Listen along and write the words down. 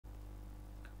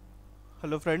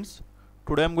Hello friends,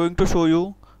 today I am going to show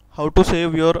you how to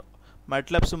save your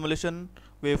MATLAB simulation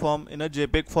waveform in a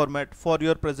Jpeg format for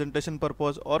your presentation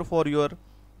purpose or for your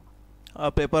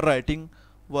paper writing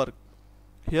work.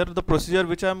 Here the procedure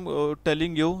which I am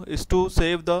telling you is to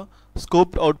save the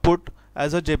scoped output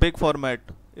as a Jpeg format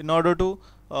in order to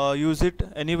use it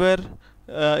anywhere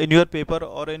in your paper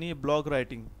or any blog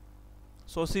writing.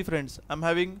 So see friends, I'm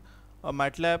having a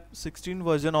MATLAB 16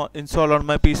 version installed on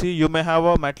my PC. You may have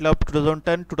a MATLAB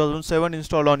 2010 2007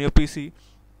 installed on your PC.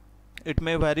 It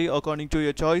may vary according to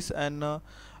your choice and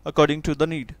according to the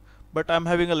need, but I'm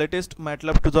having a latest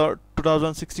MATLAB to the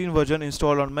 2016 version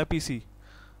installed on my PC.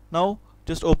 Now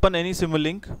just open any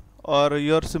Simulink or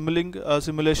your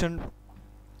simulation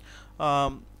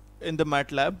in the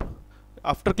MATLAB.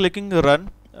 After clicking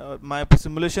run, my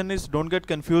simulation is, don't get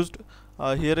confused,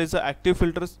 here is the active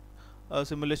filters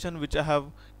simulation which I have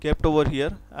kept over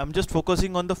here. I'm just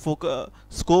focusing on the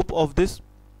scope of this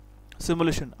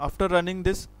simulation. After running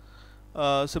this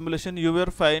simulation, you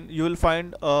will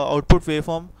find output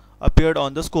waveform appeared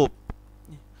on the scope.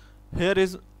 Here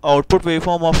is output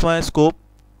waveform of my scope,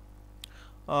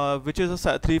 which is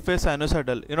a three-phase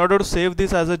sinusoidal. In order to save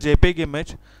this as a JPEG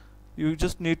image, you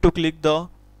just need to click the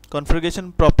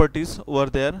configuration properties over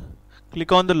there,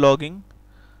 click on the logging.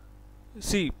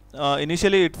 See,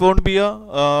 initially it won't be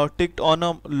ticked on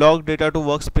a log data to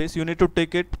workspace. You need to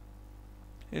tick it,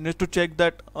 you need to check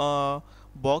that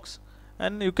box,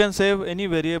 and you can save any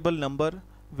variable number,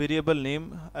 variable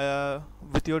name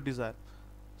with your desire.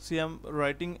 See, I'm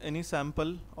writing any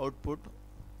sample output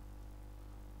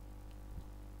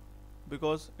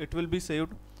because it will be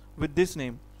saved with this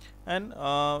name. And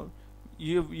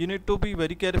you need to be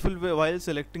very careful while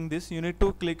selecting this. You need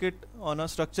to click it on a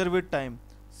structure with time.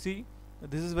 See,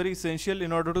 this is very essential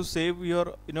in order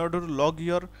to log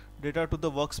your data to the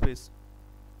workspace.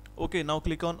 Okay, now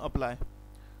click on apply,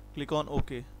 click on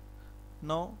OK.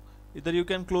 Now either you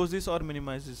can close this or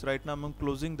minimize this. Right now I'm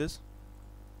closing this.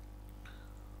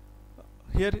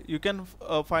 Here you can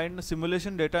find a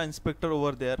simulation data inspector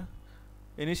over there.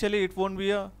 Initially it won't be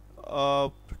a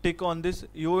tick on this,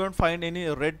 you won't find any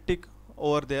red tick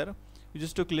over there. You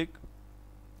just to click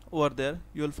over there,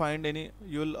 you will find any,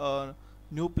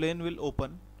 new plane will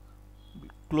open.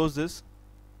 Close this.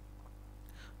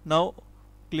 Now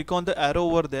click on the arrow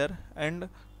over there and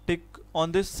tick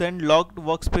on this send logged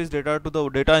workspace data to the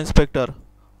data inspector.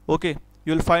 Okay,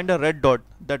 you will find a red dot.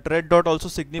 That red dot also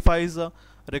signifies a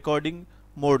recording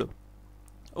mode.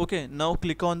 Okay, now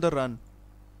click on the run.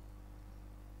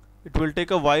 It will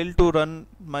take a while to run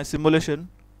my simulation.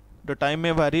 The time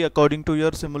may vary according to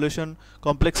your simulation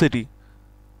complexity.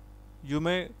 You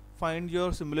may find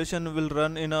your simulation will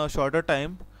run in a shorter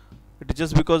time. It is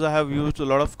just because I have used a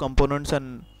lot of components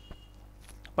and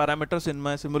parameters in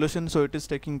my simulation, so it is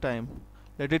taking time.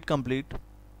 Let it complete.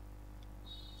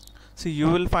 See, you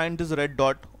will find this red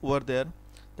dot over there.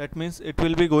 That means it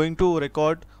will be going to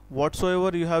record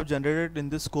whatsoever you have generated in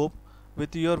this scope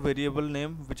with your variable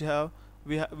name which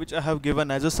I have given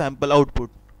as a sample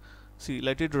output. See,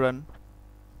 let it run.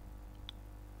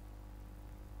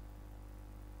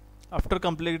 After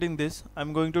completing this,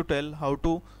 I'm going to tell how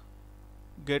to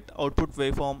get output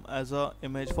waveform as a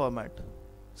image format.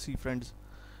 See friends,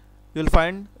 you'll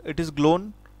find it is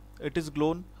glown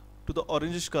to the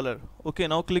orangish color. Okay,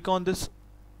 now click on this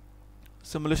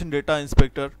simulation data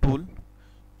inspector tool.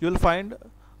 You'll find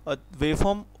a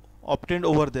waveform obtained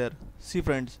over there. See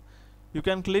friends, you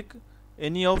can click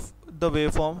any of the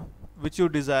waveform which you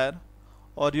desire,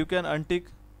 or you can untick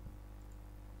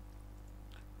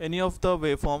any of the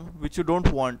waveform which you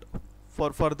don't want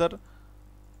for further.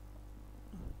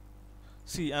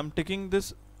 See, I'm ticking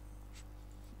this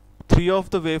 3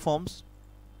 of the waveforms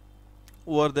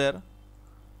over there.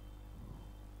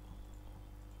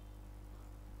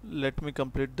 Let me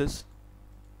complete this.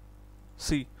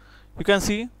 See, you can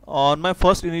see on my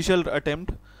first initial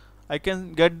attempt I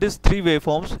can get these 3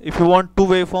 waveforms. If you want 2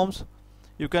 waveforms,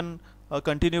 you can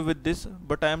continue with this,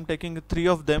 but I am taking 3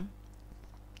 of them.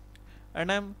 And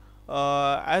I'm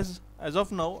as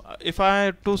of now, if I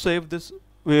had to save this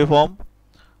waveform,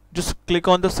 just click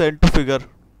on the send to figure.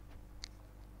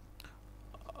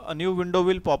 A new window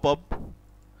will pop up.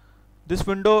 This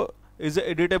window is a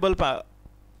editable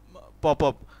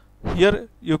pop-up. Here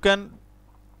you can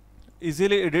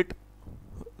easily edit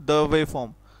the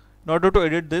waveform. In order to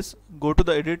edit this, go to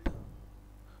the edit,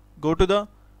 go to the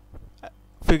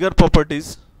figure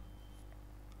properties.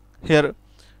 Here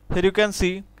you can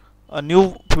see a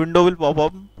new window will pop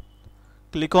up.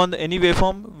 Click on any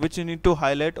waveform which you need to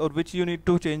highlight or which you need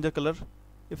to change the color.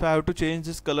 If I have to change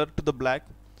this color to the black,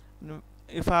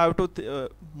 if I have to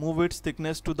move its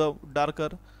thickness to the darker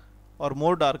or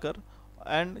more darker,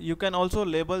 and you can also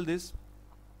label this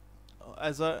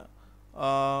as a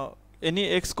any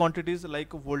x quantities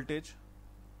like voltage.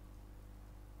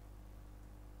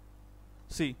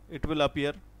 See, it will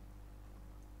appear,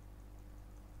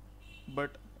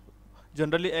 but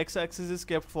generally x axis is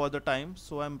kept for the time,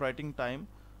 so I'm writing time.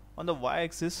 On the y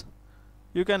axis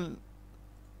you can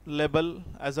label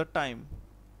as a time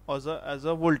or as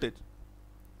a voltage.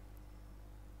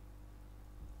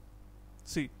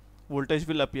 See, voltage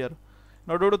will appear.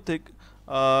 In order to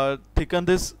thicken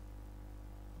this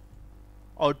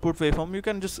output waveform, you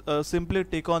can just simply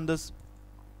take on this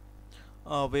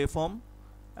waveform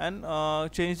and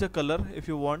change the color if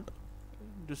you want.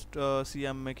 Just see,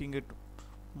 I'm making it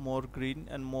more green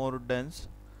and more dense.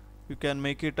 You can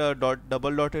make it a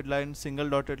double dotted line, single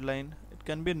dotted line. It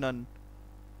can be none.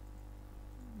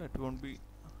 That won't be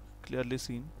clearly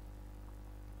seen.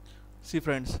 See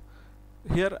friends,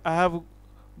 here I have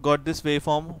got this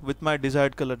waveform with my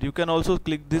desired color. You can also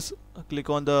click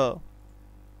on the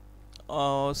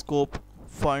scope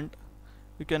font.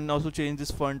 You can also change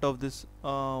this font of this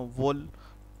wall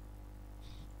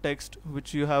text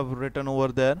which you have written over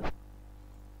there.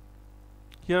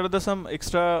 Here are some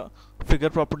extra figure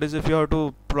properties. If you have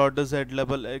to plot the z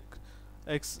level,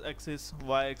 x axis,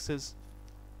 y axis,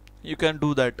 you can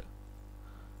do that.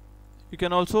 You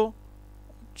can also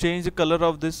change the color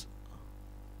of this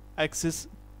axis.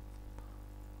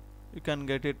 You can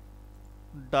get it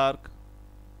dark,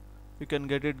 you can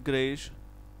get it grayish,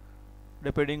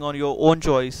 depending on your own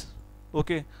choice.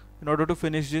 Okay, in order to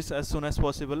finish this as soon as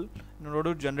possible, in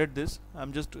order to generate this,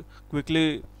 I'm just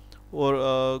quickly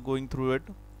going through it.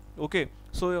 Okay,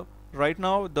 so right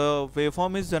now the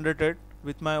waveform is generated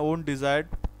with my own desired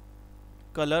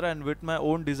color and with my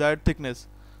own desired thickness.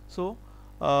 So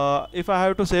if I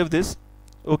have to save this,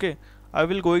 okay, I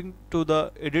will going to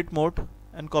the edit mode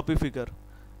and copy figure.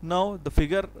 Now the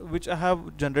figure which I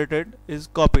have generated is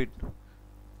copied.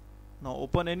 Now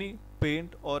open any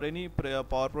paint or any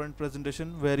PowerPoint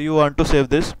presentation where you want to save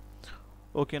this.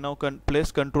 Okay, now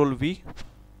place Ctrl V.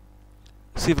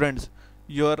 See friends,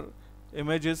 your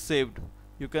image is saved.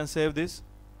 You can save this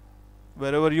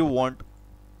wherever you want.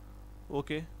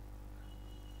 Okay,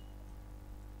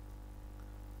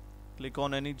 click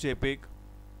on any Jpeg.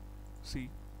 See,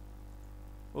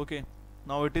 okay,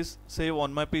 now it is saved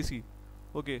on my PC.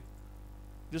 Okay,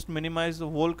 just minimize the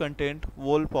whole content,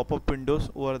 whole pop-up windows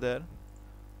over there.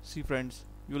 See friends,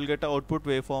 you will get an output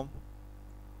waveform.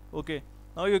 Okay,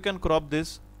 now you can crop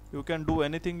this, you can do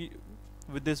anything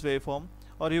with this waveform,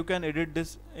 or you can edit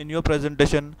this in your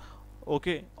presentation,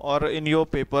 okay, or in your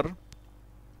paper.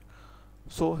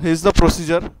 So here's the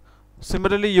procedure.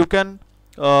 Similarly, you can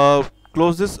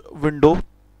close this window,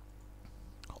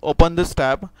 open this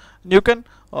tab, and you can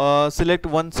select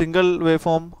one single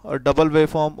waveform, or double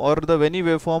waveform, or the any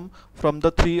waveform from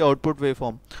the 3 output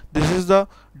waveform. This is the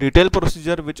detailed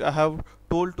procedure which I have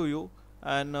told to you,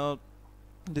 and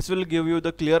this will give you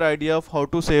the clear idea of how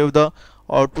to save the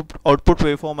output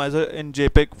waveform as in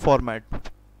JPEG format.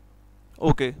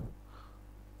 Okay,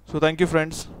 so thank you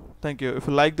friends, thank you. If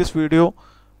you like this video,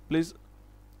 please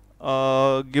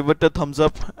give it a thumbs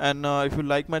up, and if you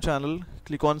like my channel,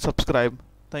 click on subscribe.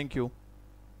 Thank you.